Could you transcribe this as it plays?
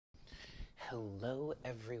Hello,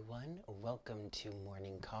 everyone. Welcome to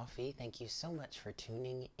Morning Coffee. Thank you so much for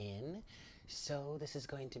tuning in. So, this is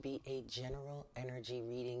going to be a general energy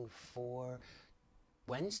reading for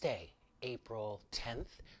Wednesday, April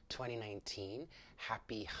 10th, 2019.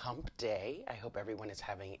 Happy Hump Day. I hope everyone is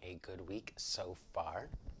having a good week so far.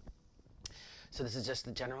 So this is just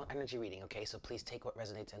the general energy reading, okay? So please take what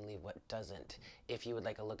resonates and leave what doesn't. If you would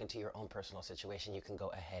like a look into your own personal situation, you can go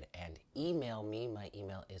ahead and email me. My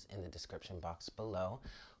email is in the description box below.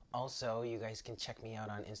 Also, you guys can check me out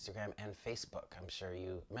on Instagram and Facebook. I'm sure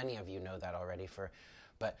many of you know that already.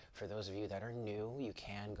 But for those of you that are new, you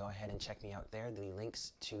can go ahead and check me out there. The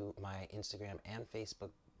links to my Instagram and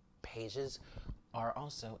Facebook pages are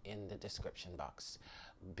also in the description box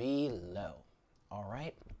below. All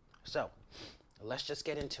right? So let's just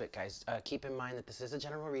get into it, guys. Keep in mind that this is a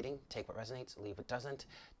general reading. Take what resonates, leave what doesn't.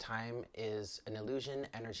 Time is an illusion.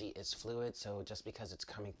 Energy is fluid. So just because it's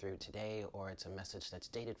coming through today or it's a message that's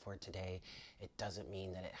dated for today, it doesn't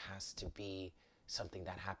mean that it has to be something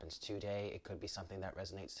that happens today. It could be something that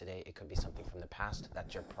resonates today. It could be something from the past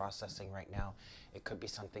that you're processing right now. It could be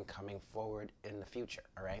something coming forward in the future,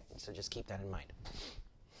 all right? So just keep that in mind.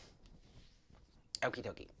 Okie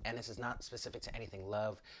dokie. And this is not specific to anything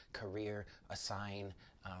love, career, a sign.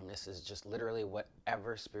 This is just literally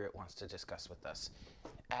whatever spirit wants to discuss with us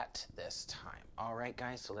at this time. All right,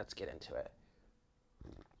 guys, so let's get into it.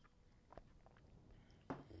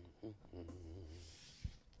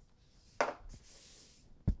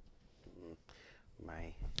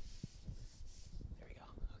 There we go.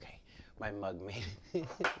 Okay. My mug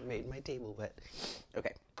made my table wet.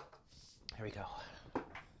 Okay. Here we go.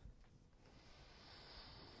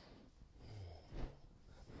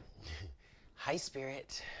 Hi,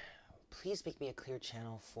 Spirit. Please make me a clear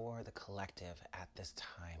channel for the collective at this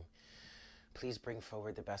time. Please bring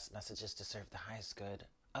forward the best messages to serve the highest good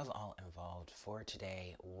of all involved for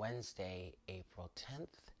today, Wednesday, April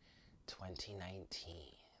 10th, 2019.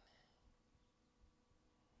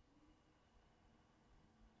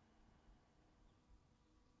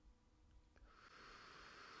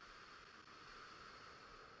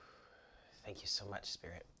 Thank you so much,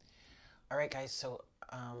 Spirit. All right, guys, so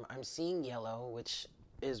I'm seeing yellow, which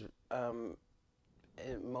is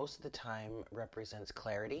most of the time represents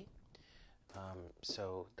clarity.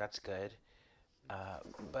 So that's good.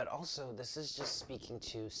 But also, this is just speaking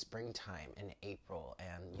to springtime in April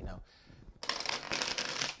and,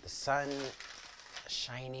 the sun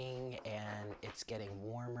shining and it's getting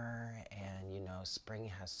warmer and, spring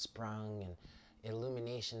has sprung and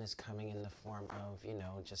illumination is coming in the form of,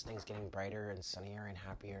 just things getting brighter and sunnier and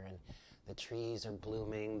happier, and the trees are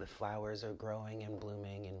blooming, the flowers are growing and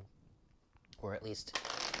blooming, or at least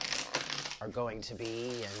are going to be,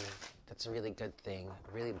 and that's a really good thing,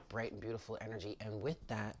 really bright and beautiful energy. And with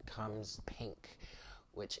that comes pink,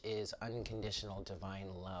 which is unconditional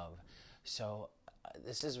divine love. So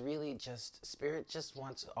this is really just, Spirit just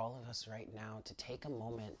wants all of us right now to take a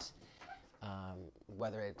moment,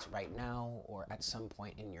 whether it's right now or at some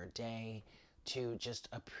point in your day, to just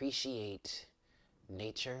appreciate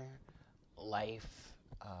nature, life,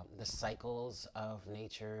 the cycles of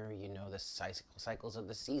nature, the cycles of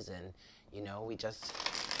the season. We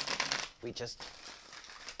just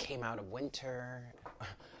came out of winter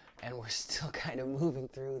and we're still kind of moving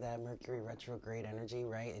through that Mercury retrograde energy,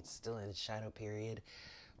 right? It's still in shadow period.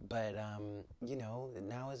 But,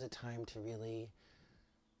 now is a time to really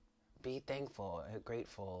be thankful,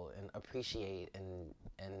 grateful, and appreciate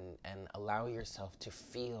and allow yourself to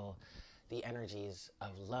feel the energies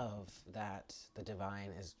of love that the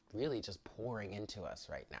divine is really just pouring into us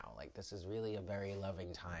right now. Like, this is really a very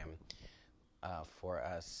loving time for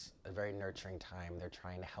us, a very nurturing time. They're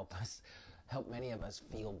trying to help many of us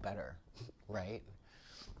feel better, right?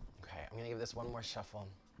 Okay, I'm going to give this one more shuffle,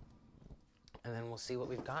 and then we'll see what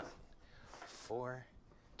we've got for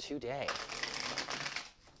today.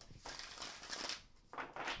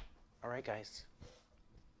 All right, guys.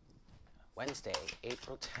 Wednesday,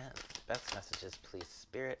 April 10th. Best messages, please,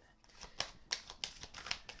 Spirit.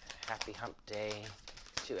 Happy Hump Day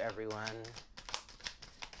to everyone.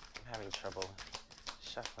 I'm having trouble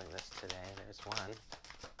shuffling this today. There's one.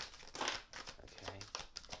 Okay.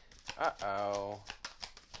 Uh-oh.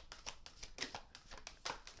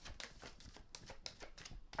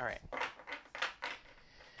 All right.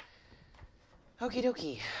 Okie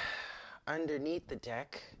dokie. Underneath the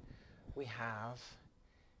deck, we have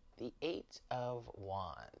the Eight of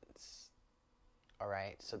Wands. All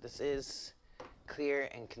right, so this is clear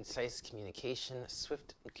and concise communication,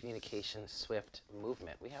 swift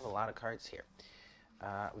movement. We have a lot of cards here.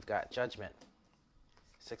 We've got Judgment,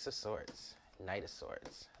 Six of Swords, Knight of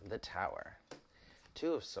Swords, the Tower.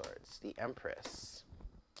 Two of Swords, the Empress.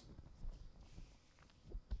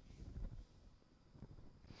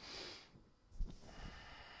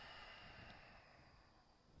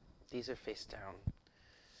 These are face down.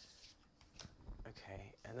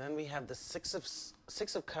 Okay, and then we have the Six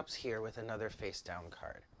of Cups here with another face down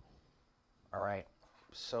card. All right,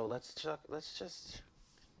 so let's just.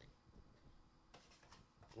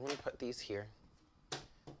 I'm gonna put these here.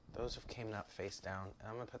 Those have came out face down, and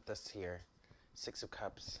I'm gonna put this here, Six of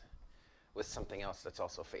Cups, with something else that's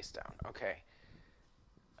also face down. Okay.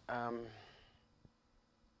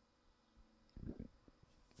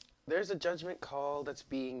 There's a judgment call that's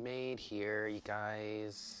being made here, you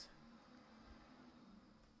guys.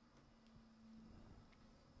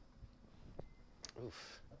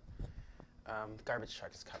 Oof. Garbage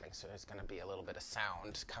truck is coming, so there's going to be a little bit of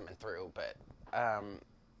sound coming through, but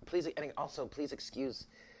please, and also please excuse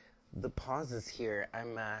the pauses here.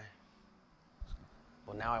 Well,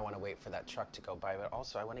 now I want to wait for that truck to go by, but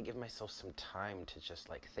also I want to give myself some time to just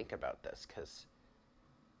like think about this, because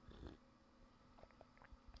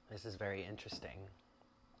this is very interesting.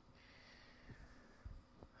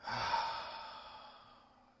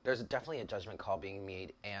 There's definitely a judgment call being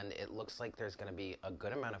made, and it looks like there's going to be a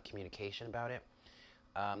good amount of communication about it.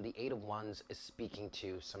 The Eight of Wands is speaking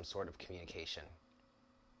to some sort of communication.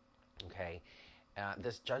 Okay?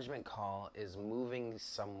 This judgment call is moving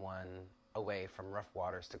someone away from rough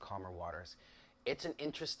waters to calmer waters. It's an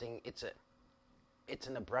interesting, it's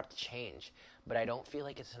an abrupt change, but I don't feel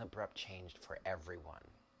like it's an abrupt change for everyone.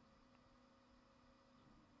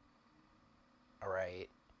 All right.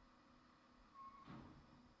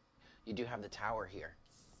 You do have the Tower here,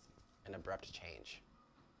 an abrupt change.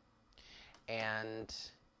 And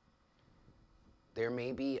there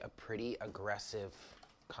may be a pretty aggressive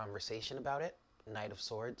conversation about it, Knight of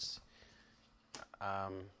Swords.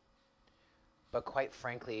 But quite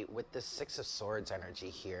frankly, with this Six of Swords energy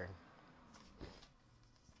here,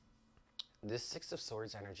 this Six of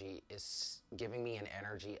Swords energy is giving me an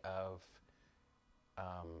energy of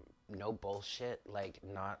no bullshit, like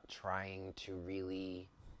not trying to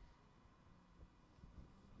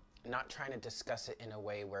discuss it in a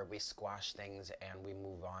way where we squash things and we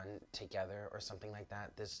move on together or something like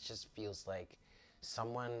that. This just feels like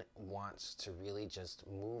someone wants to really just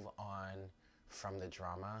move on from the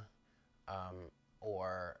drama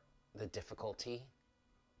or the difficulty.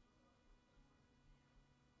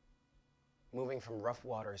 Moving from rough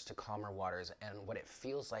waters to calmer waters. And what it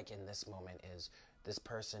feels like in this moment is this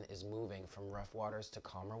person is moving from rough waters to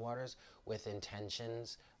calmer waters with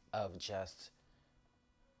intentions of just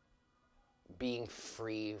being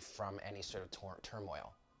free from any sort of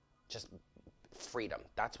turmoil. Just freedom.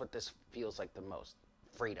 That's what this feels like the most.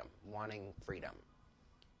 Freedom. Wanting freedom.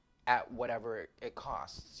 At whatever it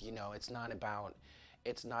costs. You know, it's not about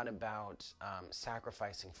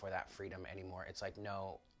sacrificing for that freedom anymore. It's like,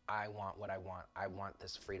 no, I want what I want. I want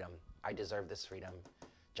this freedom. I deserve this freedom.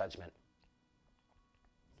 Judgment.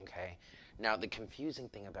 Okay? Now, the confusing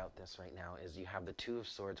thing about this right now is you have the Two of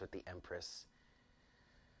Swords with the Empress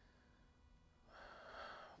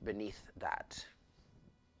beneath that.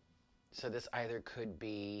 So this either could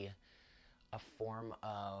be a form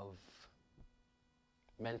of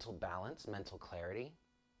mental balance, mental clarity.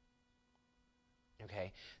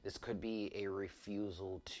 Okay, this could be a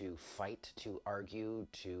refusal to fight, to argue,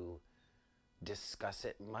 to discuss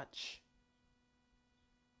it much.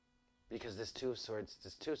 Because this Two of Swords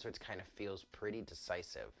kind of feels pretty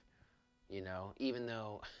decisive, you know, even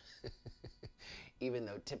though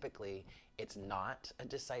typically it's not a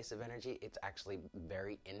decisive energy, it's actually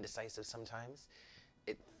very indecisive sometimes.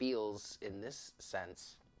 It feels, in this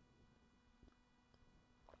sense,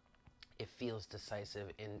 it feels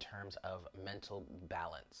decisive in terms of mental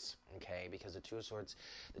balance, okay? Because the Two of Swords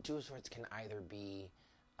can either be,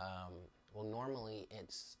 normally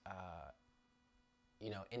it's,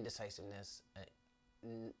 indecisiveness,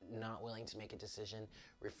 not willing to make a decision,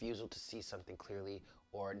 refusal to see something clearly,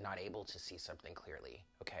 or not able to see something clearly,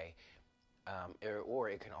 okay? Or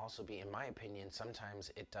it can also be, in my opinion,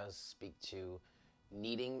 sometimes it does speak to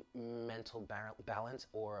needing mental balance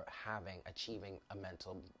or achieving a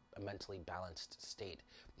mentally balanced state.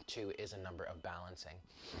 Two is a number of balancing.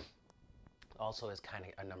 Also is kind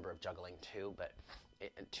of a number of juggling too, but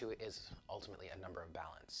two is ultimately a number of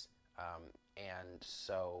balance. And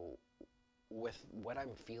so with what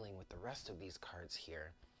I'm feeling with the rest of these cards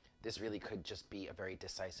here, this really could just be a very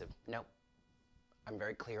decisive, nope, I'm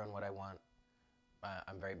very clear on what I want.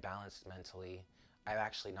 I'm very balanced mentally. I'm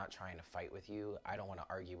actually not trying to fight with you. I don't want to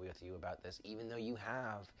argue with you about this, even though you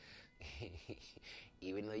have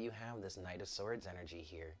Even though you have this Knight of Swords energy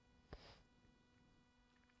here,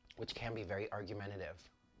 which can be very argumentative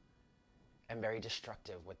and very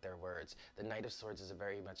destructive with their words. The Knight of Swords is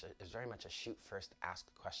very much a shoot first, ask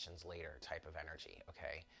questions later type of energy.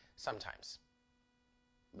 Okay, sometimes,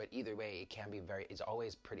 but either way, it can be it's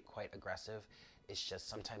always quite aggressive. It's just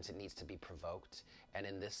sometimes it needs to be provoked. And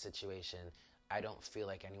in this situation, I don't feel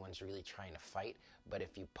like anyone's really trying to fight. But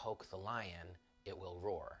if you poke the lion, it will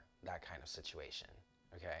roar. That kind of situation.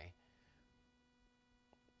 Okay.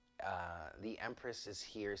 The Empress is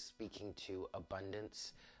here speaking to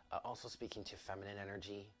abundance, also speaking to feminine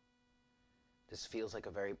energy. This feels like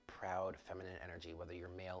a very proud feminine energy, whether you're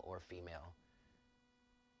male or female.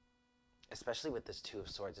 Especially with this Two of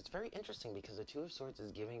Swords. It's very interesting because the Two of Swords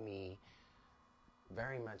is giving me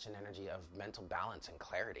very much an energy of mental balance and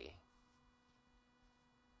clarity.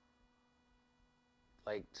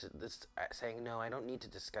 Like this saying, no, I don't need to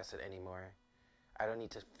discuss it anymore. I don't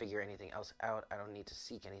need to figure anything else out. I don't need to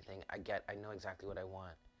seek anything. I know exactly what I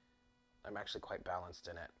want. I'm actually quite balanced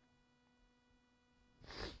in it.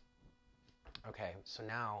 Okay, so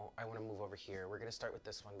now I want to move over here. We're going to start with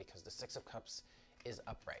this one because the Six of Cups is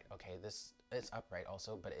upright. Okay, this is upright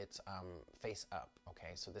also, but it's face up.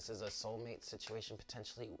 Okay, so this is a soulmate situation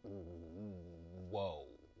potentially. Whoa.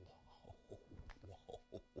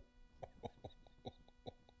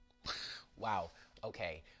 Wow.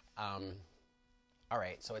 Okay. All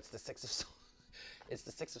right, so it's the Six of it's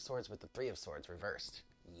the Six of Swords with the Three of Swords reversed.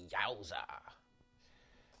 Yowza.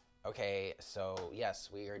 Okay, so yes,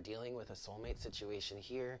 we are dealing with a soulmate situation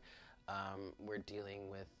here. We're dealing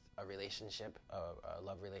with a relationship, a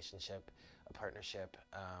love relationship, a partnership.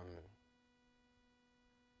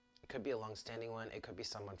 It could be a long-standing one. It could be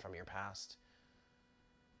someone from your past.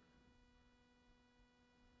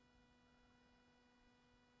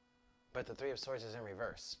 But the Three of Swords is in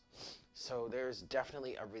reverse. So there's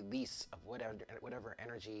definitely a release of whatever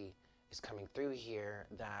energy is coming through here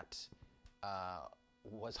that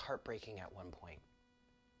was heartbreaking at one point.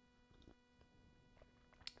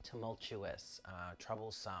 Tumultuous,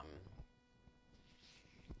 troublesome.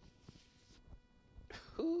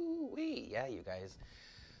 Hoo-wee. Yeah, you guys.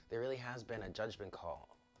 There really has been a judgment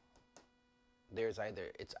call. It's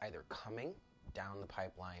either coming down the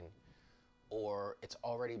pipeline or it's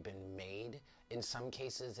already been made. In some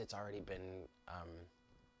cases, it's already been,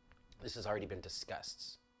 this has already been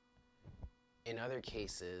discussed. In other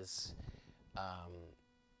cases,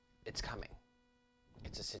 it's coming.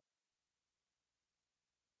 It's a situation.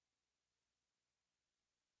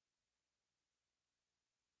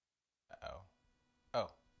 Oh,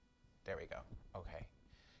 there we go. Okay.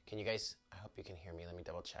 Can you guys, I hope you can hear me. Let me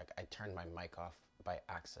double check. I turned my mic off by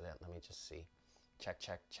accident. Let me just see. Check,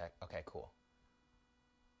 check, check. Okay, cool.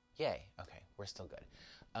 Yay. Okay, we're still good.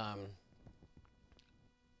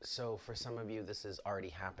 So for some of you, this has already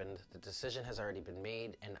happened. The decision has already been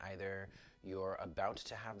made, and either you're about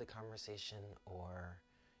to have the conversation, or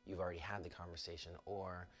you've already had the conversation,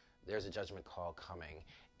 or there's a judgment call coming,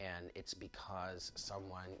 and it's because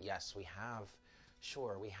someone, yes, we have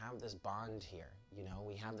this bond here. You know,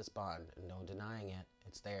 we have this bond. No denying it.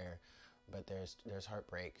 It's there. But there's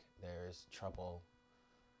heartbreak. There's trouble.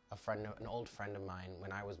 An old friend of mine,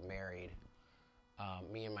 when I was married,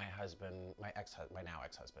 me and my husband, my now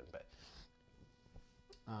ex-husband, but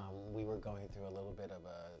we were going through a little bit of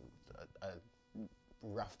a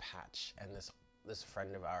rough patch, and this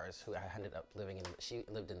friend of ours who I ended up she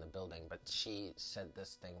lived in the building, but she said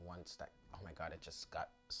this thing once that, oh my God, it just got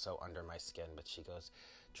so under my skin. But she goes,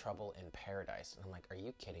 "Trouble in paradise," and I'm like, are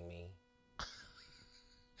you kidding me?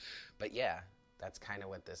 But yeah, that's kind of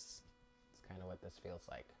what this feels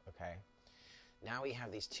like. Okay. Now we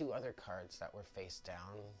have these two other cards that were face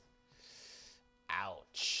down.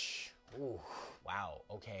 Ouch. Ooh, wow.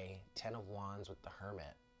 Okay. 10 of Wands with the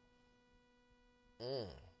Hermit.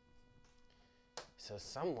 So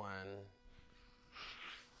someone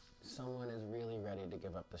is really ready to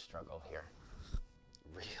give up the struggle here.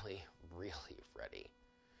 Really, really ready.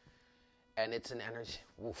 And it's an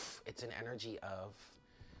energy of,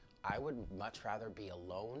 I would much rather be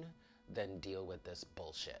alone than deal with this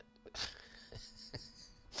bullshit.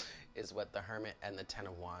 Is what the Hermit and the 10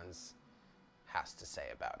 of Wands has to say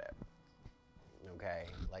about it. Okay?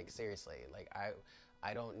 Like, seriously, like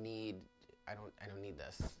I don't need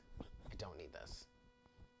this. I don't need this.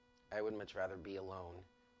 I would much rather be alone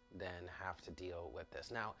than have to deal with this.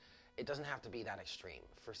 Now, it doesn't have to be that extreme.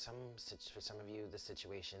 For some of you, the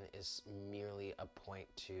situation is merely a point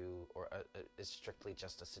to, or is strictly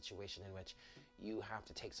just a situation in which you have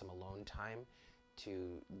to take some alone time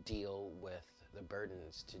to deal with the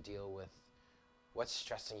burdens, to deal with What's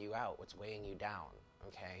stressing you out? What's weighing you down?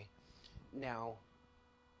 Okay? Now,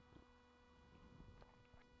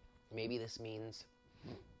 maybe this means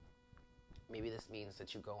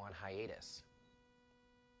that you go on hiatus.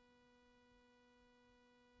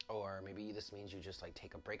 Or maybe this means you just like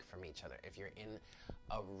take a break from each other. If you're in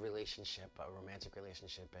a relationship, a romantic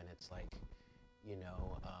relationship, and it's like, you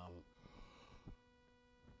know,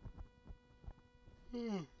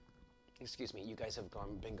 excuse me, you guys have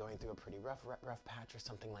been going through a pretty rough patch or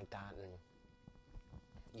something like that, and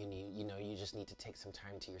you just need to take some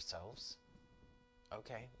time to yourselves.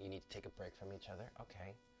 Okay, you need to take a break from each other.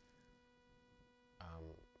 Okay.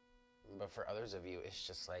 But for others of you, it's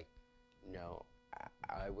just like, no,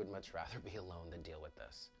 I would much rather be alone than deal with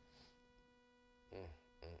this.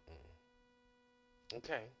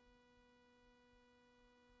 Okay.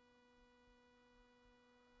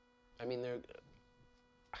 I mean,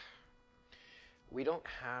 we don't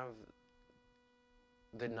have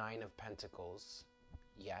the Nine of Pentacles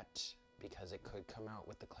yet because it could come out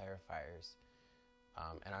with the clarifiers.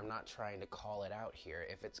 And I'm not trying to call it out here.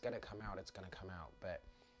 If it's going to come out, it's going to come out. But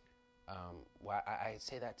I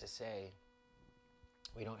say that to say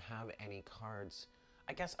we don't have any cards,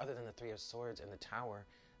 I guess, other than the Three of Swords and the Tower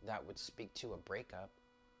that would speak to a breakup.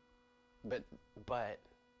 But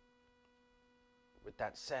with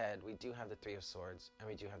that said, we do have the Three of Swords and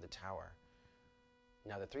we do have the Tower.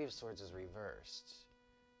 Now, the Three of Swords is reversed.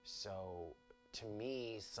 So, to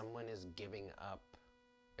me, someone is giving up,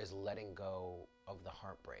 is letting go of the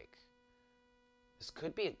heartbreak. This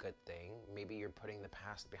could be a good thing. Maybe you're putting the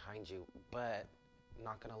past behind you, but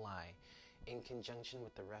not gonna lie. In conjunction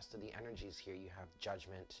with the rest of the energies here, you have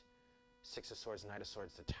Judgment, Six of Swords, Knight of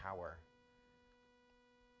Swords, the Tower.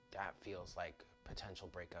 That feels like potential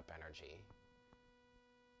breakup energy.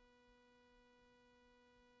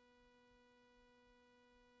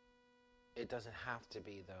 It doesn't have to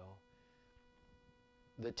be, though.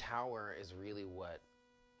 The Tower is really what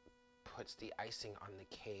puts the icing on the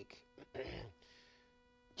cake.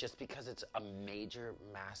 Just because it's a major,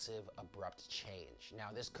 massive, abrupt change. Now,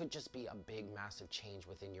 this could just be a big, massive change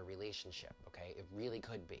within your relationship, okay? It really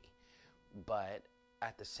could be. But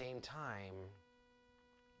at the same time,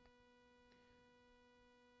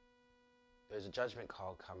 there's a judgment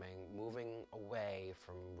call coming, moving away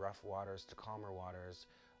from rough waters to calmer waters.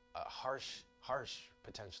 A harsh,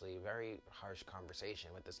 potentially very harsh conversation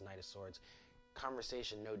with this Knight of Swords.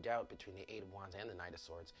 Conversation, no doubt, between the Eight of Wands and the Knight of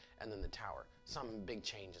Swords, and then the Tower. Some big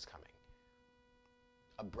change is coming.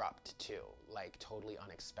 Abrupt, too. Like, totally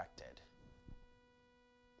unexpected.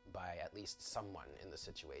 By at least someone in the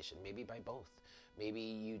situation. Maybe by both. Maybe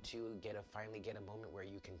you two finally get a moment where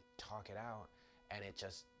you can talk it out, and it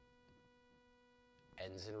just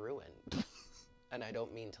ends in ruin. And I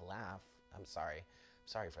don't mean to laugh. I'm sorry.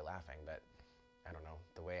 Sorry for laughing, but I don't know.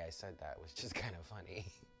 The way I said that was just kind of funny.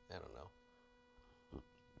 I don't know.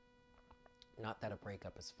 Not that a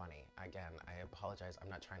breakup is funny. Again, I apologize. I'm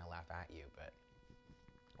not trying to laugh at you,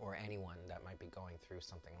 or anyone that might be going through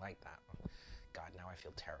something like that. God, now I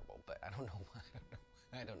feel terrible, but I don't know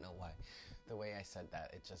why. I don't know why. The way I said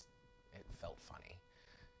that, it felt funny.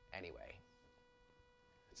 Anyway,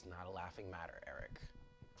 it's not a laughing matter, Eric.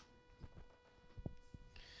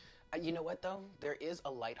 You know what, though? There is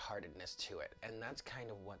a lightheartedness to it, and that's kind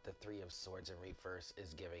of what the Three of Swords in reverse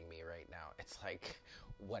is giving me right now. It's like,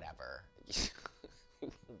 whatever.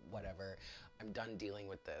 Whatever. I'm done dealing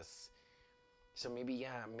with this. So maybe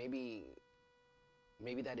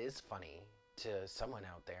that is funny to someone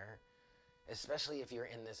out there, especially if you're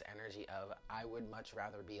in this energy of, I would much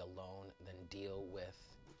rather be alone than deal with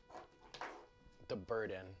the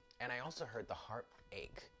burden. And I also heard the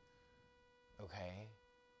heartache. Okay?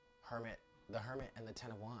 The Hermit and the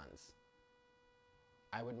Ten of Wands.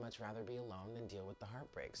 I would much rather be alone than deal with the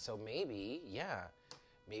heartbreak. So maybe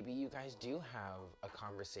you guys do have a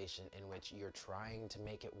conversation in which you're trying to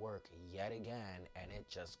make it work yet again, and it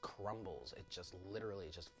just crumbles. It just literally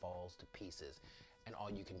just falls to pieces. And all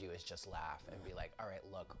you can do is just laugh and be like, all right,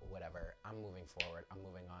 look, whatever. I'm moving forward. I'm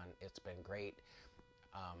moving on. It's been great.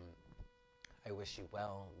 I wish you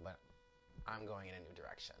well, but I'm going in a new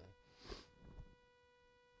direction.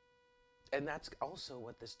 And that's also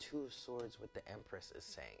what this Two of Swords with the Empress is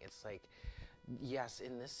saying. It's like, yes,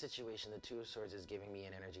 in this situation, the Two of Swords is giving me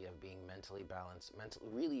an energy of being mentally balanced,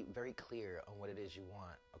 really very clear on what it is you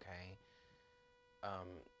want, okay?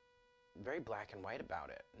 Very black and white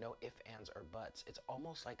about it. No ifs, ands, or buts. It's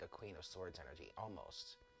almost like a Queen of Swords energy,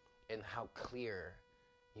 almost, in how clear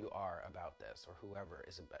you are about this, or whoever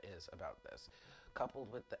is about this.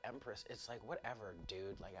 Coupled with the Empress, it's like, whatever,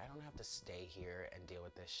 dude. Like, I don't have to stay here and deal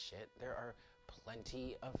with this shit. There are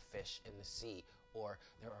plenty of fish in the sea. or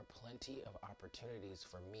there are plenty of opportunities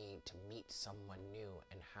for me to meet someone new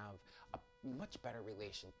and have a much better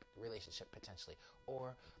relationship potentially,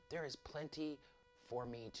 or there is plenty for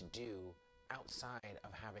me to do outside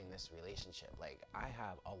of having this relationship. Like, I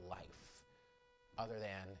have a life other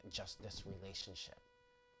than just this relationship.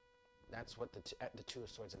 That's what the Two of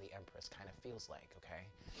Swords and the Empress kind of feels like, okay?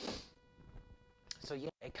 So yeah,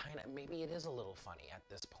 it kind of, maybe it is a little funny at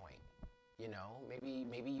this point. You know,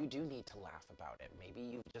 maybe you do need to laugh about it. Maybe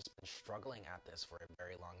you've just been struggling at this for a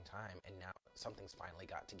very long time, and now something's finally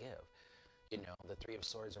got to give. You know, the Three of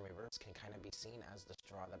Swords in reverse can kind of be seen as the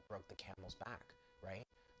straw that broke the camel's back, right?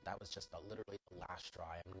 That was just literally the last straw.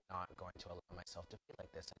 I'm not going to allow myself to feel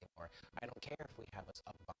like this anymore. I don't care if we have a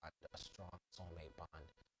bond, a strong soulmate bond.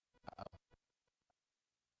 Uh-oh.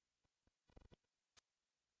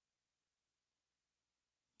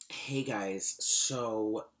 Hey guys,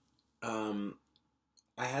 so um,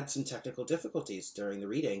 I had some technical difficulties during the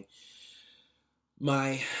reading.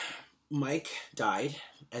 My mic died,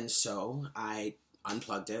 and so I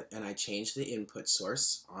unplugged it and I changed the input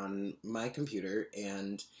source on my computer,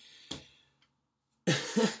 and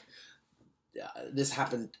this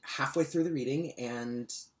happened halfway through the reading,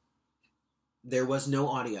 and there was no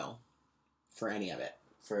audio for any of it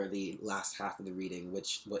for the last half of the reading,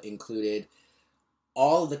 which included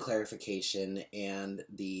all of the clarification and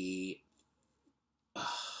the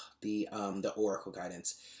oracle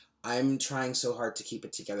guidance. I'm trying so hard to keep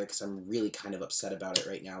it together because I'm really kind of upset about it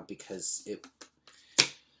right now because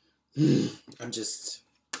I'm just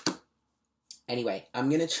anyway. I'm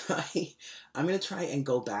gonna try and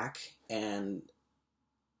go back and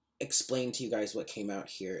explain to you guys what came out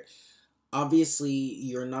here. Obviously,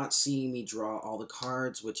 you're not seeing me draw all the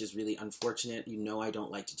cards, which is really unfortunate. You know I don't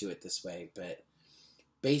like to do it this way, but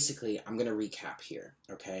basically, I'm going to recap here,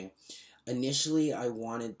 okay? Initially, I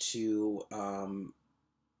wanted to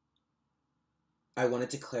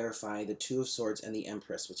clarify the Two of Swords and the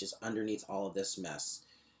Empress, which is underneath all of this mess.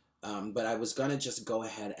 But I was going to just go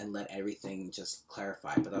ahead and let everything just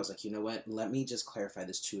clarify. But I was like, you know what? Let me just clarify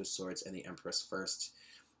this Two of Swords and the Empress first.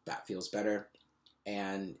 That feels better.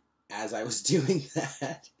 And as I was doing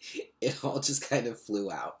that, it all just kind of flew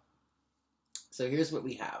out. So here's what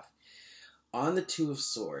we have. On the Two of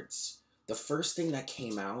Swords, the first thing that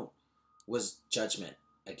came out was judgment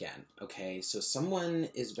again, okay? So someone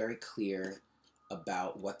is very clear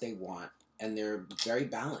about what they want, and they're very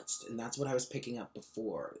balanced, and that's what I was picking up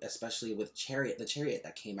before, especially with the Chariot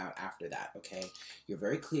that came out after that, okay? You're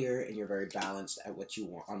very clear and you're very balanced at what you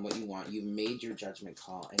want, on what you want. You've made your judgment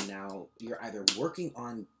call, and now you're either working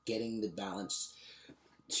on getting the balance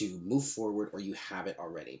to move forward, or you have it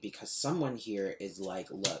already, because someone here is like,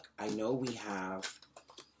 look, I know we have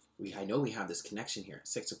this connection here.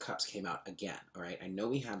 Six of Cups came out again, all right? I know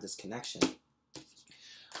we have this connection,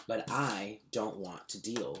 but I don't want to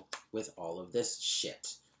deal with all of this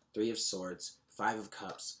shit. Three of Swords, Five of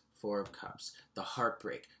Cups, Four of Cups, the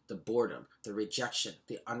heartbreak, the boredom, the rejection,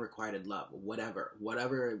 the unrequited love, whatever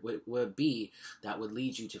it would be that would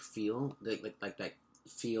lead you to feel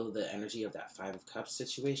feel the energy of that Five of Cups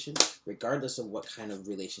situation. Regardless of what kind of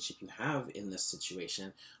relationship you have in this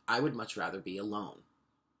situation, I would much rather be alone.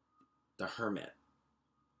 The Hermit.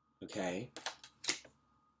 Okay?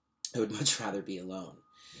 I would much rather be alone.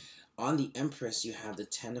 On the Empress, you have the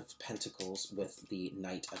Ten of Pentacles with the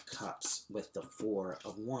Knight of Cups, with the Four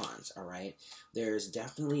of Wands, all right? There's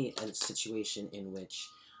definitely a situation in which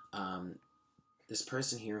this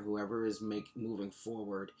person here, whoever is moving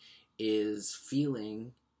forward, is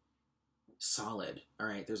feeling solid, all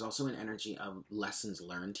right? There's also an energy of lessons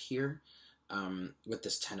learned here with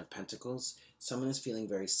this Ten of Pentacles. Someone is feeling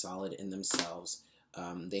very solid in themselves.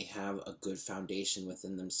 They have a good foundation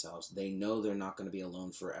within themselves. They know they're not going to be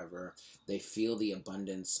alone forever. They feel the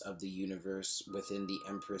abundance of the universe within the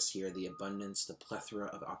Empress here, the abundance, the plethora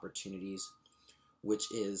of opportunities,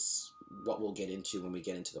 which is what we'll get into when we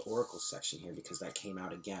get into the Oracle section here, because that came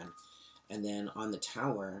out again. And then on the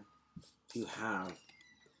Tower, you have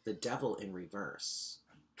the Devil in reverse,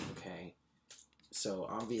 okay? So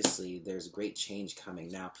obviously there's great change coming.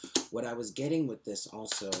 Now, what I was getting with this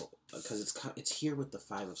also, because it's here with the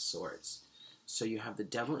Five of Swords. So you have the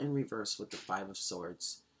Devil in reverse with the Five of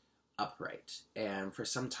Swords upright. And for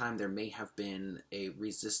some time there may have been a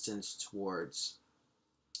resistance towards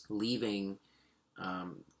leaving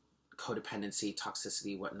codependency,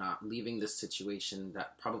 toxicity, whatnot, leaving this situation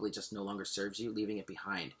that probably just no longer serves you, leaving it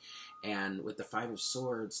behind. And with the Five of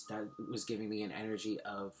Swords, that was giving me an energy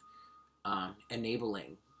of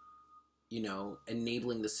enabling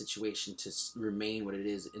the situation to remain what it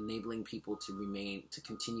is, enabling people to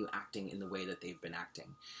continue acting in the way that they've been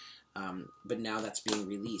acting. But now that's being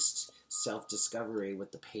released. Self-discovery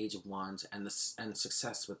with the Page of Wands and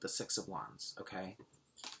success with the Six of Wands, okay?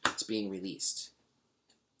 It's being released.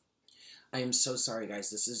 I am so sorry, guys.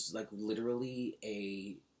 This is like literally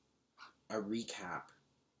a recap,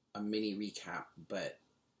 a mini recap, but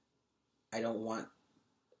I don't want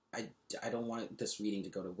this reading to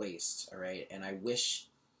go to waste, all right? And I wish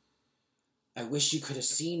you could have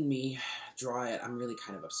seen me draw it. I'm really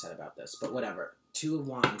kind of upset about this, but whatever. Two of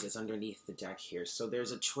Wands is underneath the deck here. So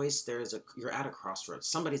there's a choice, you're at a crossroads.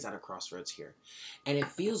 Somebody's at a crossroads here. And it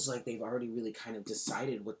feels like they've already really kind of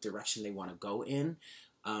decided what direction they want to go in.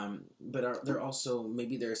 But there also,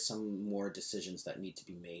 maybe there's some more decisions that need to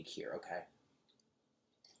be made here, okay?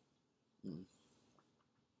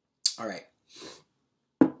 All right.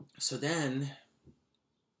 So then,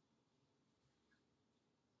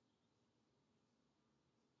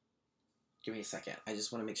 give me a second. I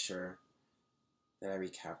just want to make sure that I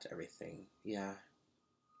recapped everything. Yeah.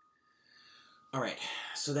 All right.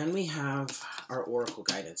 So then we have our oracle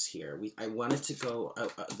guidance here. I wanted to go.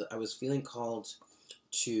 I was feeling called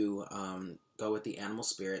to go with the animal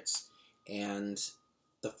spirits, and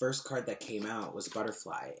the first card that came out was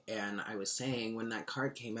Butterfly. And I was saying, when that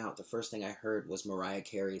card came out, the first thing I heard was Mariah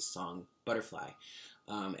Carey's song Butterfly.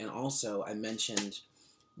 And also I mentioned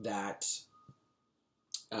that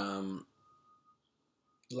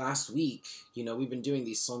last week, you know, we've been doing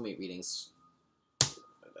these soulmate readings,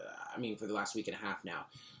 I mean, for the last week and a half now.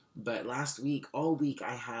 But last week, all week,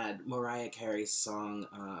 I had Mariah Carey's song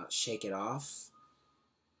Shake It Off,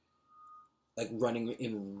 like running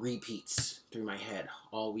in repeats through my head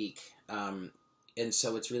all week. And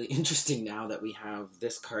so it's really interesting now that we have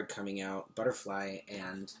this card coming out, Butterfly,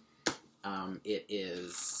 and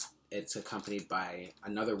it's accompanied by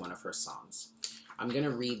another one of her songs. I'm going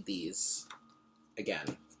to read these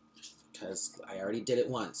again, because I already did it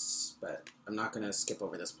once, but I'm not going to skip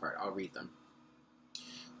over this part. I'll read them.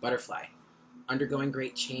 Butterfly, undergoing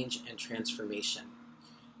great change and transformation.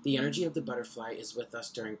 The energy of the butterfly is with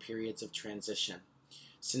us during periods of transition.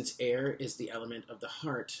 Since air is the element of the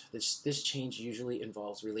heart, this change usually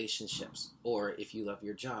involves relationships, or if you love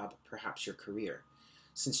your job, perhaps your career.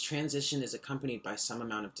 Since transition is accompanied by some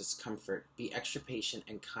amount of discomfort, be extra patient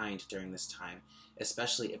and kind during this time,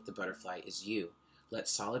 especially if the butterfly is you. Let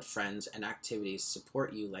solid friends and activities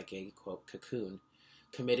support you like a, quote, cocoon.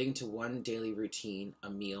 Committing to one daily routine, a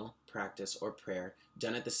meal, practice, or prayer,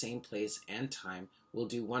 done at the same place and time, will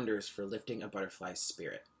do wonders for lifting a butterfly's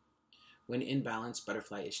spirit. When in balance,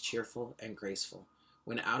 butterfly is cheerful and graceful.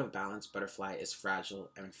 When out of balance, butterfly is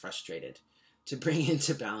fragile and frustrated. To bring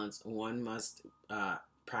into balance, one must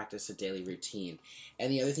practice a daily routine. And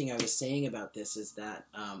the other thing I was saying about this is that,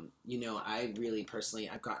 you know, I really personally,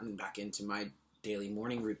 I've gotten back into my daily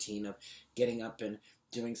morning routine of getting up and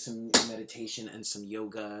doing some meditation and some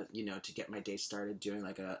yoga, you know, to get my day started, doing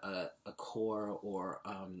like a core or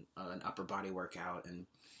an upper body workout, and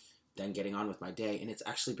then getting on with my day. And it's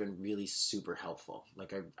actually been really super helpful.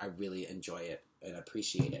 Like I really enjoy it and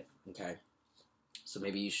appreciate it. Okay. So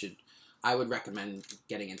maybe I would recommend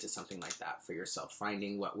getting into something like that for yourself,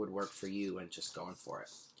 finding what would work for you and just going for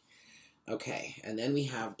it. Okay. And then we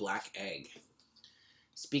have Black Egg.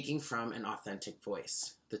 Speaking from an authentic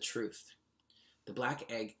voice, the truth. The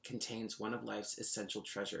black egg contains one of life's essential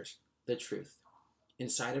treasures, the truth.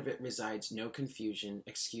 Inside of it resides no confusion,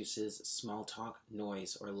 excuses, small talk,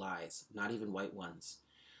 noise, or lies, not even white ones.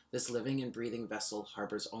 This living and breathing vessel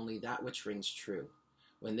harbors only that which rings true.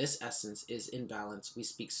 When this essence is in balance, we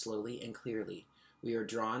speak slowly and clearly. We are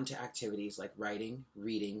drawn to activities like writing,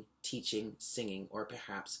 reading, teaching, singing, or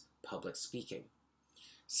perhaps public speaking.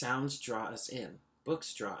 Sounds draw us in.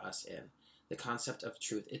 Books draw us in. The concept of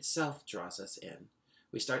truth itself draws us in.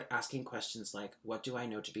 We start asking questions like, what do I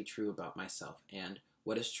know to be true about myself? And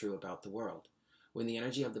what is true about the world? When the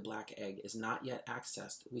energy of the black egg is not yet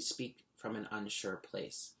accessed, we speak from an unsure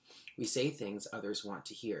place. We say things others want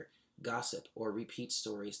to hear, gossip, or repeat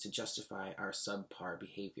stories to justify our subpar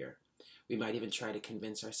behavior. We might even try to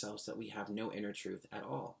convince ourselves that we have no inner truth at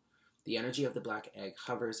all. The energy of the black egg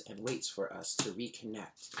hovers and waits for us to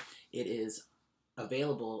reconnect. It is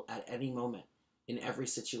available at any moment, in every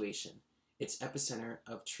situation. Its epicenter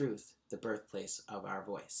of truth, the birthplace of our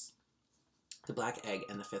voice. The black egg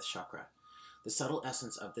and the fifth chakra. The subtle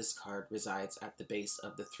essence of this card resides at the base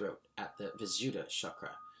of the throat, at the Visuddha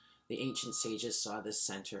chakra. The ancient sages saw this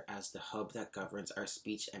center as the hub that governs our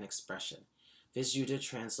speech and expression. Visuddha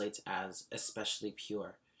translates as especially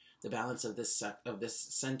pure. The balance of this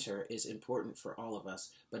center is important for all of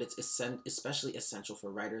us, but it's especially essential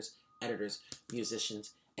for writers, editors,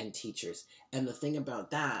 musicians, and teachers. And the thing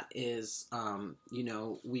about that is, you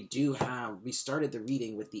know, we started the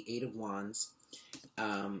reading with the Eight of Wands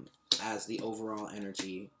as the overall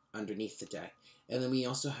energy underneath the deck. And then we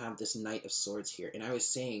also have this Knight of Swords here. And I was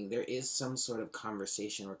saying there is some sort of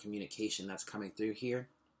conversation or communication that's coming through here.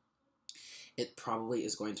 It probably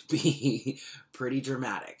is going to be pretty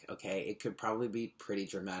dramatic, okay? It could probably be pretty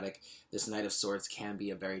dramatic. This Knight of Swords can be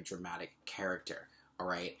a very dramatic character, all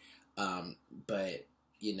right? But,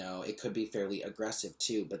 you know, it could be fairly aggressive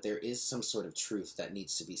too, but there is some sort of truth that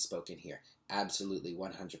needs to be spoken here. Absolutely,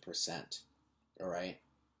 100%, all right?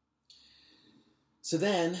 So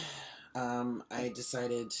then, I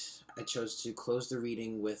chose to close the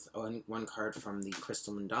reading with one card from the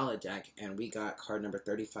Crystal Mandala deck, and we got card number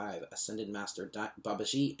 35, Ascended Master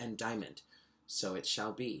Babaji and Diamond. So it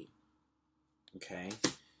shall be. Okay,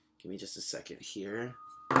 give me just a second here.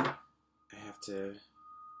 I have to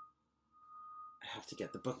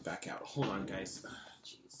get the book back out. Hold on, guys.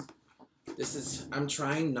 Jeez. I'm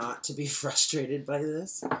trying not to be frustrated by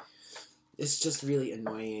this. It's just really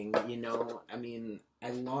annoying, you know. I mean, I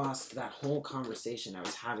lost that whole conversation I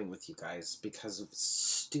was having with you guys because of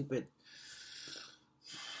stupid...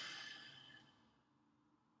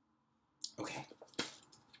 Okay.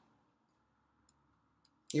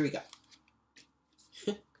 Here we go.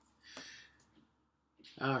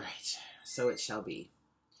 Alright, so it shall be.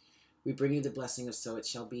 We bring you the blessing of so it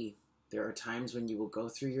shall be. There are times when you will go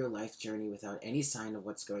through your life journey without any sign of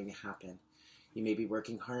what's going to happen. You may be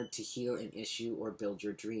working hard to heal an issue or build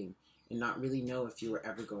your dream, and not really know if you are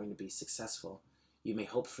ever going to be successful. You may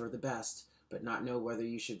hope for the best, but not know whether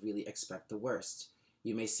you should really expect the worst.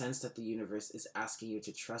 You may sense that the universe is asking you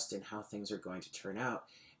to trust in how things are going to turn out,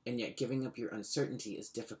 and yet giving up your uncertainty is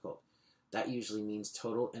difficult. That usually means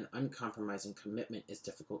total and uncompromising commitment is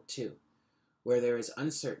difficult too. Where there is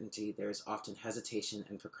uncertainty, there is often hesitation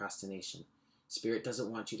and procrastination. Spirit doesn't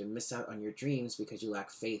want you to miss out on your dreams because you lack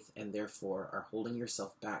faith and therefore are holding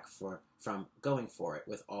yourself back from going for it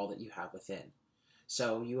with all that you have within.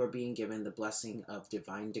 So you are being given the blessing of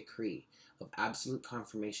divine decree, of absolute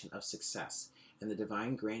confirmation of success, and the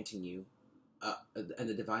divine granting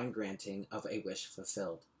of a wish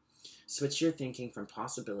fulfilled. Switch your thinking from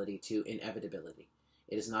possibility to inevitability.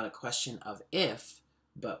 It is not a question of if,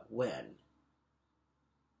 but when.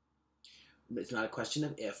 It's not a question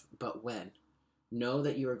of if, but when. Know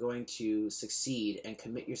that you are going to succeed and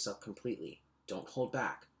commit yourself completely. Don't hold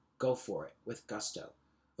back. Go for it with gusto.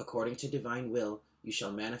 According to divine will, you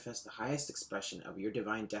shall manifest the highest expression of your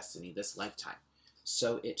divine destiny this lifetime.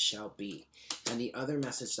 So it shall be. And the other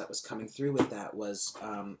message that was coming through with that was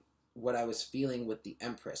what I was feeling with the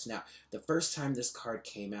Empress. Now, the first time this card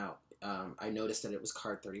came out, I noticed that it was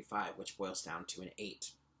card 35, which boils down to an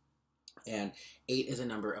 8. And 8 is a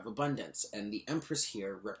number of abundance, and the Empress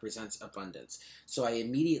here represents abundance. So I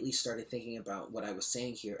immediately started thinking about what I was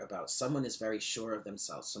saying here about someone is very sure of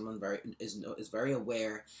themselves. Someone is very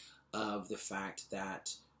aware of the fact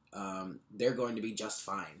that they're going to be just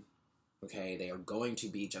fine. Okay, they are going to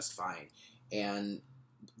be just fine, and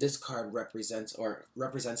this card represents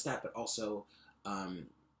that, but also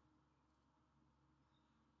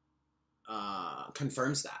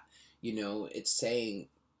confirms that. You know, it's saying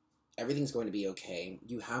everything's going to be okay.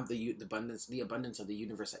 You have the abundance of the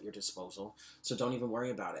universe at your disposal, so don't even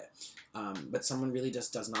worry about it. But someone really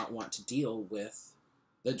just does not want to deal with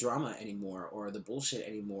the drama anymore, or the bullshit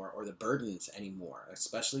anymore, or the burdens anymore,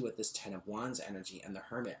 especially with this Ten of Wands energy and the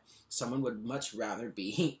Hermit. Someone would much rather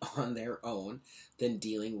be on their own than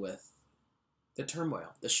dealing with the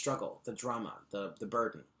turmoil, the struggle, the drama, the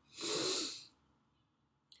burden.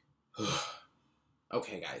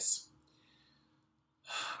 Okay, guys.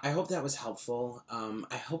 I hope that was helpful.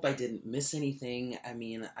 I hope I didn't miss anything. I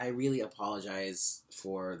mean, I really apologize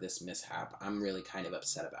for this mishap. I'm really kind of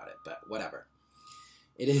upset about it, but whatever.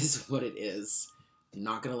 It is what it is. I'm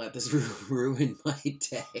not going to let this ruin my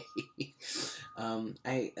day.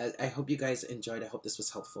 I hope you guys enjoyed. I hope this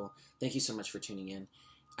was helpful. Thank you so much for tuning in.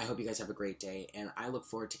 I hope you guys have a great day, and I look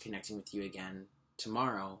forward to connecting with you again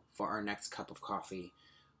tomorrow for our next cup of coffee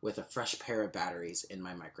with a fresh pair of batteries in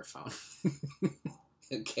my microphone.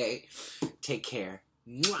 Okay? Take care.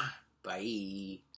 Mwah! Bye.